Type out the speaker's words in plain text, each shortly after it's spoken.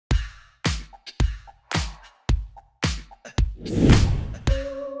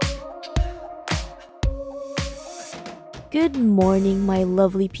Good morning, my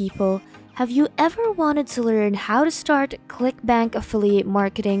lovely people. Have you ever wanted to learn how to start ClickBank affiliate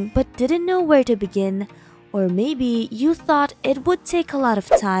marketing but didn't know where to begin? Or maybe you thought it would take a lot of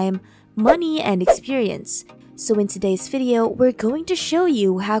time, money, and experience. So in today's video, we're going to show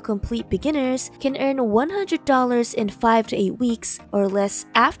you how complete beginners can earn $100 in 5 to 8 weeks or less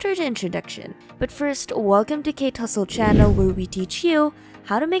after the introduction. But first, welcome to Kate Hustle channel, where we teach you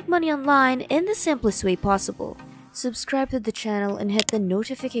how to make money online in the simplest way possible. Subscribe to the channel and hit the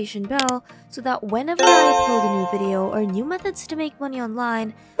notification bell so that whenever I upload a new video or new methods to make money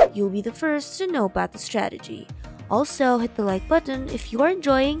online, you'll be the first to know about the strategy. Also, hit the like button if you are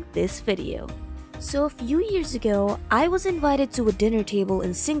enjoying this video. So a few years ago, I was invited to a dinner table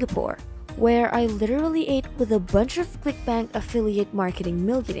in Singapore, where I literally ate with a bunch of ClickBank affiliate marketing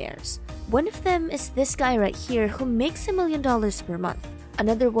millionaires. One of them is this guy right here who makes $1 million per month.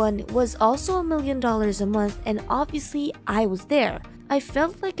 Another one was also $1 million a month, and obviously I was there. I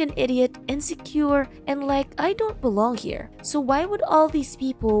felt like an idiot, insecure, and like I don't belong here. So why would all these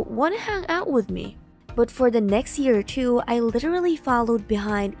people want to hang out with me? But for the next year or two, I literally followed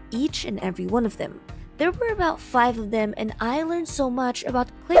behind each and every one of them. There were about 5 of them, and I learned so much about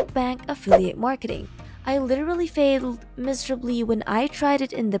ClickBank affiliate marketing. I literally failed miserably when I tried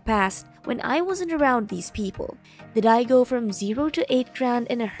it in the past when I wasn't around these people. Did I go from 0 to 8 grand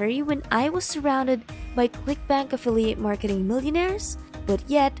in a hurry when I was surrounded by ClickBank affiliate marketing millionaires? But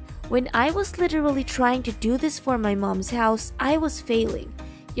yet, when I was literally trying to do this for my mom's house, I was failing.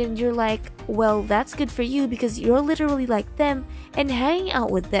 And you're like, well, that's good for you because you're literally like them and hanging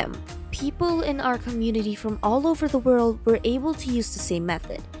out with them. People in our community from all over the world were able to use the same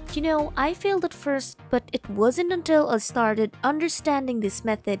method. You know, I failed at first, but it wasn't until I started understanding this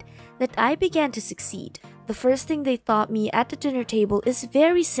method that I began to succeed. The first thing they taught me at the dinner table is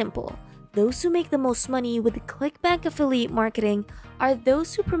very simple. Those who make the most money with ClickBank affiliate marketing are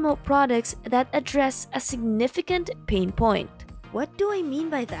those who promote products that address a significant pain point. What do I mean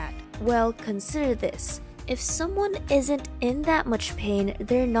by that? Well, consider this. If someone isn't in that much pain,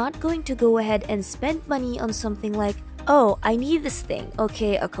 they're not going to go ahead and spend money on something like, oh, I need this thing.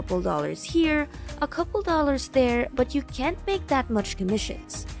 Okay, a couple dollars here, a couple dollars there, but you can't make that much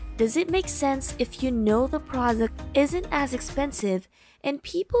commissions. Does it make sense if you know the product isn't as expensive and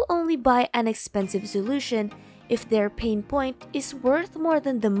people only buy an expensive solution if their pain point is worth more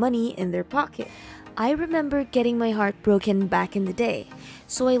than the money in their pocket? I remember getting my heart broken back in the day,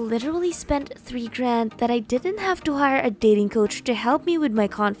 so I literally spent 3 grand that I didn't have to hire a dating coach to help me with my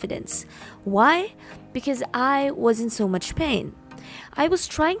confidence. Why? Because I was in so much pain. I was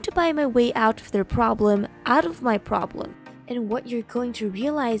trying to buy my way out of their problem, out of my problem. And what you're going to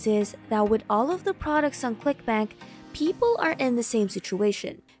realize is that with all of the products on ClickBank, people are in the same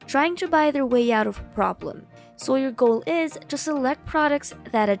situation, trying to buy their way out of a problem. So your goal is to select products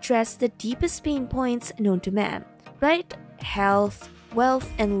that address the deepest pain points known to man, right? Health,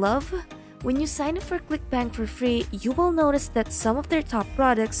 wealth, and love. When you sign up for ClickBank for free, you will notice that some of their top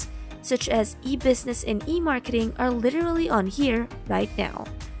products, such as e-business and e-marketing, are literally on here right now.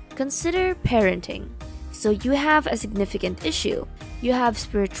 Consider parenting. So you have a significant issue. You have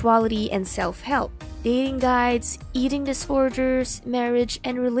spirituality and self-help. Dating guides, eating disorders, marriage,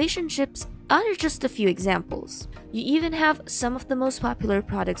 and relationships are just a few examples. You even have some of the most popular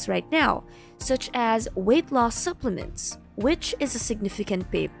products right now, such as weight loss supplements, which is a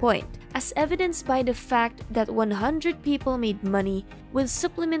significant pain point, as evidenced by the fact that 100 people made money with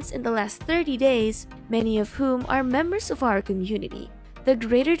supplements in the last 30 days, many of whom are members of our community. The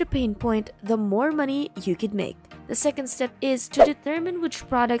greater the pain point, the more money you could make. The second step is to determine which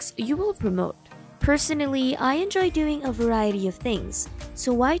products you will promote. Personally, I enjoy doing a variety of things,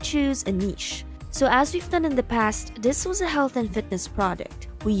 so why choose a niche? So as we've done in the past, this was a health and fitness product.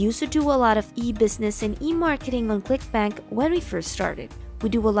 We used to do a lot of e-business and e-marketing on ClickBank when we first started. We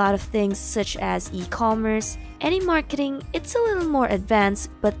do a lot of things such as e-commerce and e-marketing. It's a little more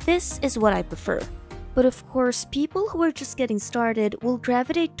advanced, but this is what I prefer. But of course, people who are just getting started will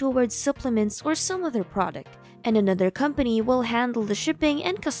gravitate towards supplements or some other product, and another company will handle the shipping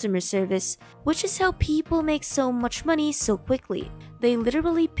and customer service, which is how people make so much money so quickly. They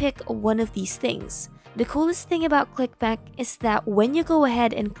literally pick one of these things. The coolest thing about ClickBank is that when you go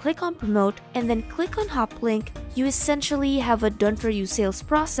ahead and click on promote and then click on hop link, you essentially have a done for you sales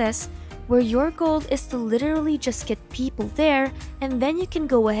process where your goal is to literally just get people there, and then you can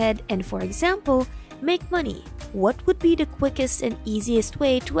go ahead and, for example, make money. What would be the quickest and easiest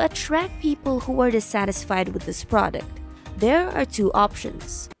way to attract people who are dissatisfied with this product? There are 2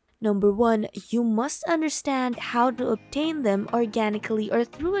 options. Number 1, you must understand how to obtain them organically or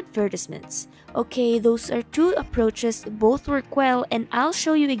through advertisements. Okay, those are two approaches, both work well, and I'll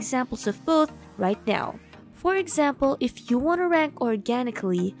show you examples of both right now. For example, if you want to rank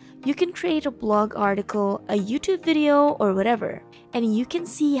organically, you can create a blog article, a YouTube video, or whatever. And you can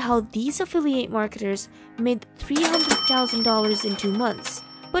see how these affiliate marketers made $300,000 in 2 months.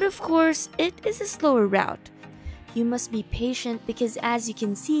 But of course, it is a slower route. You must be patient because as you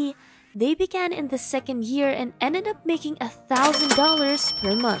can see, they began in the 2nd year and ended up making $1,000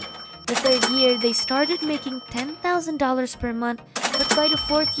 per month. The 3rd year, they started making $10,000 per month, but by the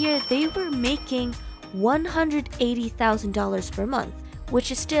 4th year, they were making $180,000 per month,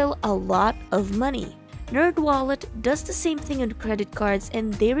 which is still a lot of money. NerdWallet does the same thing on credit cards,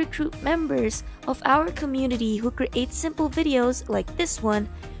 and they recruit members of our community who create simple videos like this one,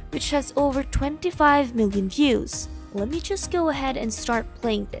 which has over 25 million views. Let me just go ahead and start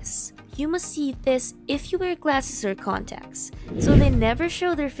playing this. You must see this if you wear glasses or contacts, so they never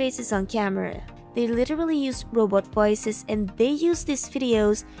show their faces on camera. They literally use robot voices, and they use these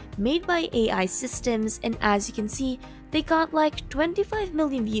videos made by AI systems, and as you can see, they got like 25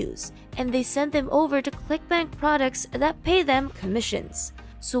 million views, and they sent them over to ClickBank products that pay them commissions.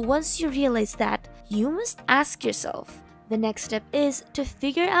 So once you realize that, you must ask yourself, the next step is to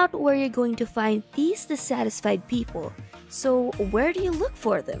figure out where you're going to find these dissatisfied people. So where do you look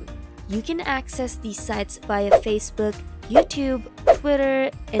for them? You can access these sites via Facebook, YouTube, Twitter,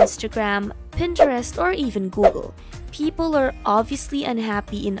 Instagram, Pinterest, or even Google. People are obviously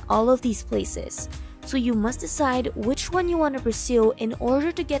unhappy in all of these places. So you must decide which one you want to pursue in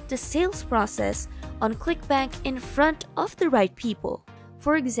order to get the sales process on ClickBank in front of the right people.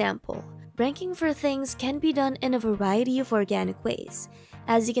 For example, ranking for things can be done in a variety of organic ways.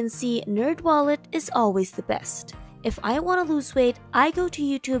 As you can see, NerdWallet is always the best. If I want to lose weight, I go to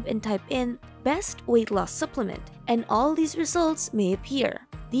YouTube and type in best weight loss supplement, and all these results may appear.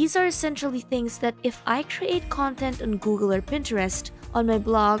 These are essentially things that if I create content on Google or Pinterest, on my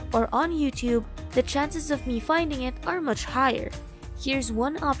blog, or on YouTube, the chances of me finding it are much higher. Here's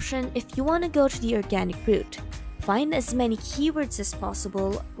one option if you want to go to the organic route. Find as many keywords as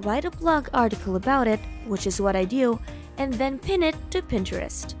possible, write a blog article about it, which is what I do, and then pin it to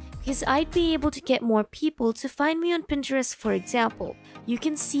Pinterest. Because I'd be able to get more people to find me on Pinterest, for example. You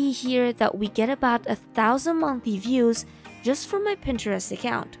can see here that we get about 1,000 monthly views just from my Pinterest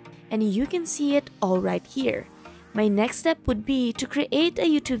account. And you can see it all right here. My next step would be to create a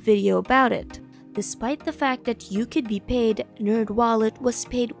YouTube video about it. Despite the fact that you could be paid, NerdWallet was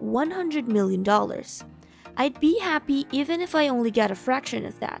paid $100 million. I'd be happy even if I only got a fraction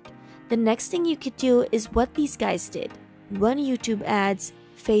of that. The next thing you could do is what these guys did. Run YouTube ads,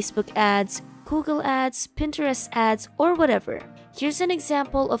 Facebook ads, Google ads, Pinterest ads, or whatever. Here's an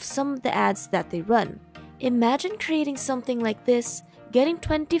example of some of the ads that they run. Imagine creating something like this, getting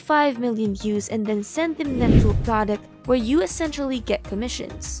 25 million views and then sending them to a product where you essentially get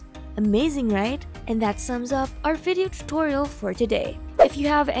commissions. Amazing, right? And that sums up our video tutorial for today. If you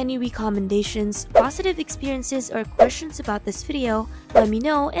have any recommendations, positive experiences, or questions about this video, let me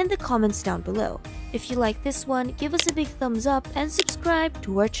know in the comments down below. If you like this one, give us a big thumbs up and subscribe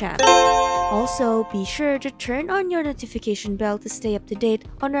to our channel. Also, be sure to turn on your notification bell to stay up to date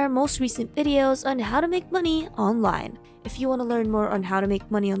on our most recent videos on how to make money online. If you want to learn more on how to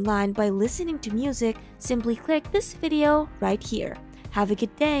make money online by listening to music, simply click this video right here. Have a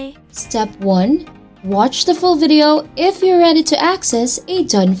good day. Step 1. Watch the full video if you're ready to access a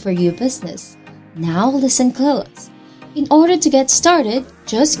done-for-you business. Now listen close. In order to get started,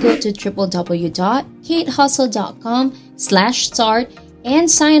 just go to www.katehustle.com/start and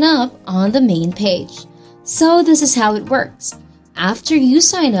sign up on the main page. So this is how it works. After you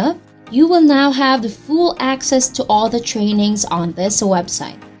sign up, you will now have the full access to all the trainings on this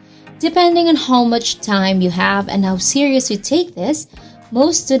website. Depending on how much time you have and how serious you take this,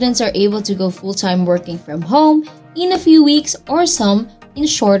 most students are able to go full-time working from home in a few weeks or some in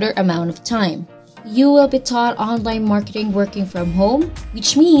shorter amount of time. You will be taught online marketing working from home,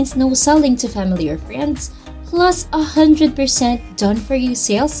 which means no selling to family or friends, plus 100% done-for-you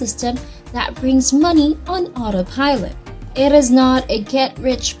sales system that brings money on autopilot. It is not a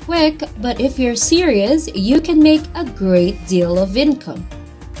get-rich-quick, but if you're serious, you can make a great deal of income.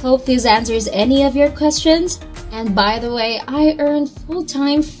 Hope this answers any of your questions. And by the way, I earned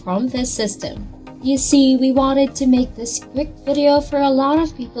full-time from this system. You see, we wanted to make this quick video for a lot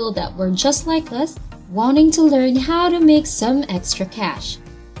of people that were just like us, wanting to learn how to make some extra cash.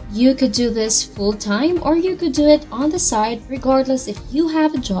 You could do this full-time or you could do it on the side regardless if you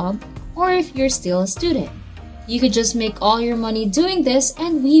have a job or if you're still a student. You could just make all your money doing this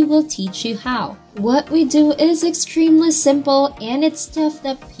and we will teach you how. What we do is extremely simple and it's stuff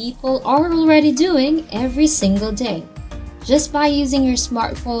that people are already doing every single day. Just by using your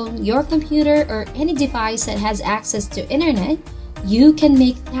smartphone, your computer, or any device that has access to internet, you can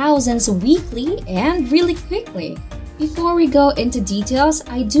make thousands weekly and really quickly. Before we go into details,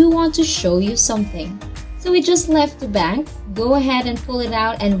 I do want to show you something. So we just left the bank, go ahead and pull it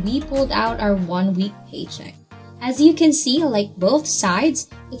out, and we pulled out our 1 week paycheck. As you can see, like both sides,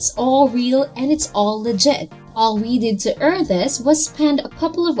 it's all real and it's all legit. All we did to earn this was spend a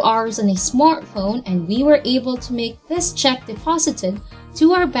couple of hours on a smartphone and we were able to make this check deposited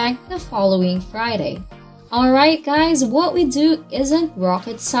to our bank the following Friday. Alright guys, what we do isn't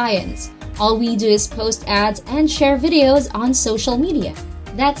rocket science. All we do is post ads and share videos on social media.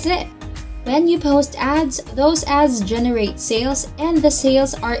 That's it. When you post ads, those ads generate sales and the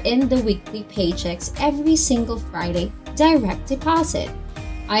sales are in the weekly paychecks every single Friday, direct deposit.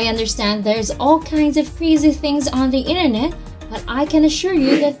 I understand there's all kinds of crazy things on the internet, but I can assure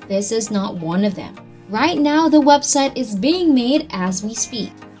you that this is not one of them. Right now, the website is being made as we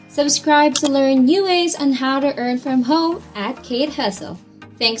speak. Subscribe to learn new ways on how to earn from home at Kate Hustle.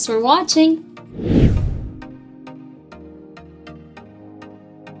 Thanks for watching.